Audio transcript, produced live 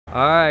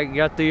Alright,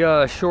 got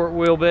the short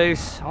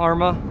wheelbase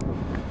Arrma.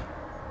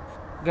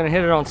 Gonna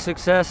hit it on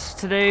success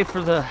today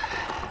for the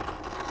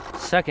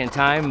second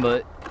time,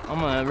 but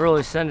I'm gonna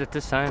really send it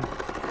this time.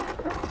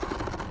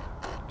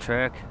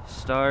 Track,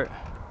 start,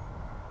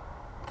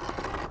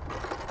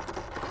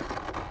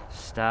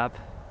 stop,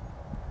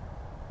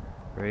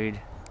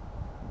 read,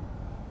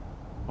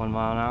 1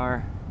 mile an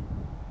hour,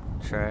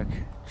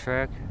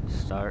 track,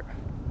 start.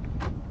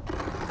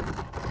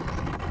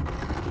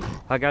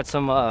 I got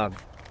some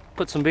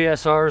put some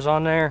BSRs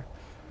on there.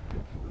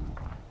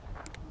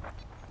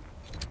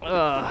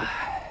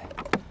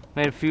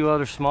 Made a few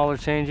other smaller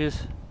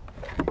changes.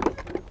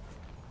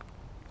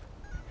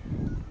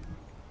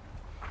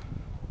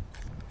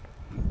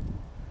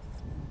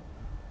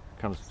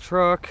 Comes the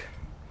truck.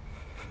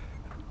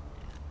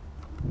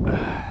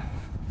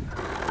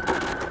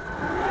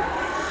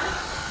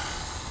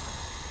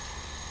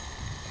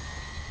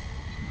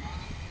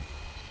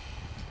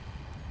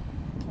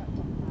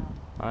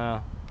 I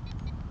know.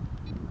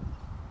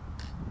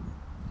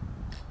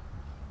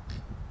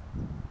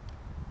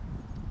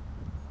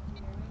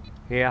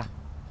 Yeah.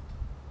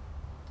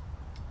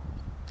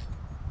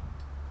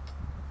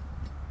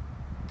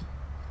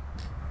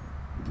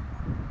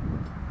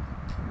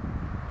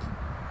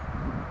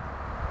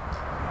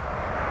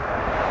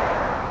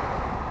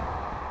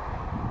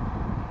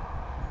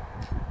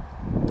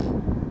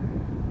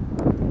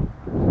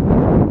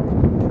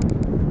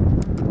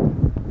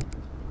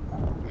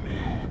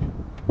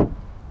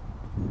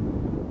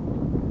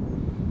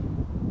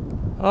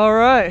 All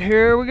right,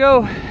 here we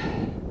go.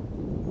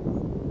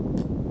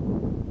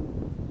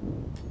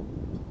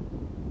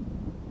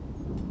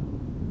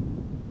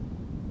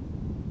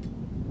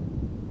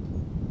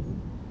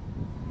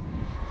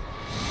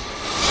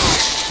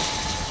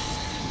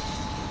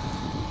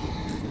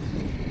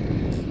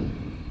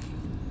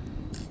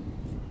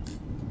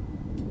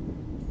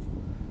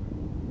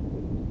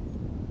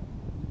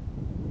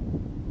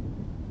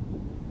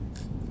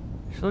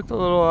 She looked a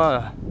little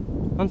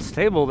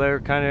unstable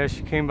there, kind of, as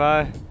she came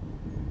by.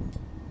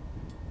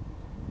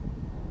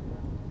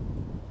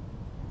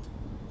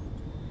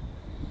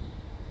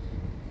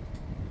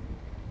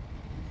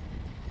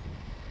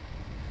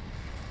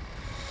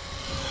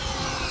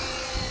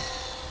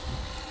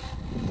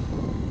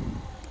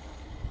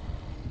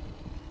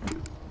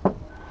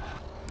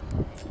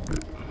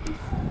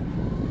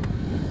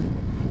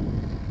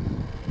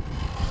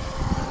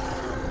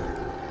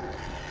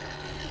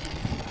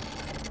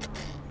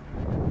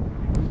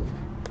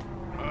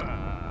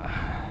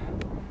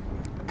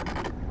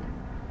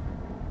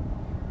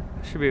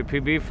 Should be a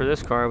PB for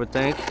this car, I would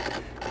think.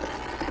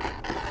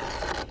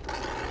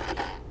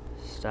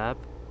 Stop,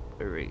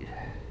 read.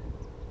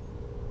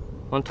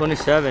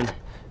 127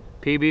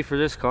 PB for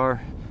this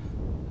car.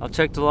 I'll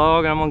check the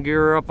log. I'm gonna gear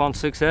her up on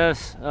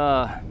 6S.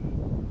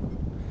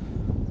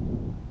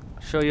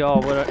 Show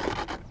y'all what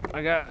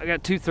I got. I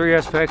got two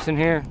 3S packs in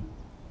here,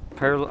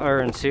 parallel or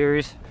in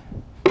series.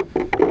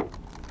 There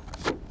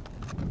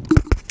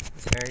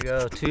you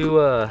go.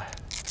 Two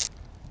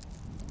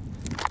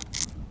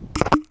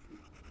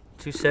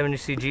 270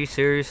 CG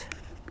series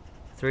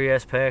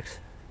 3S packs.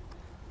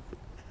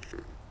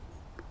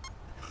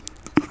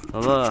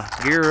 I'll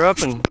gear her up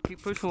and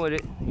keep pushing with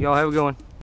it. Y'all have a good one.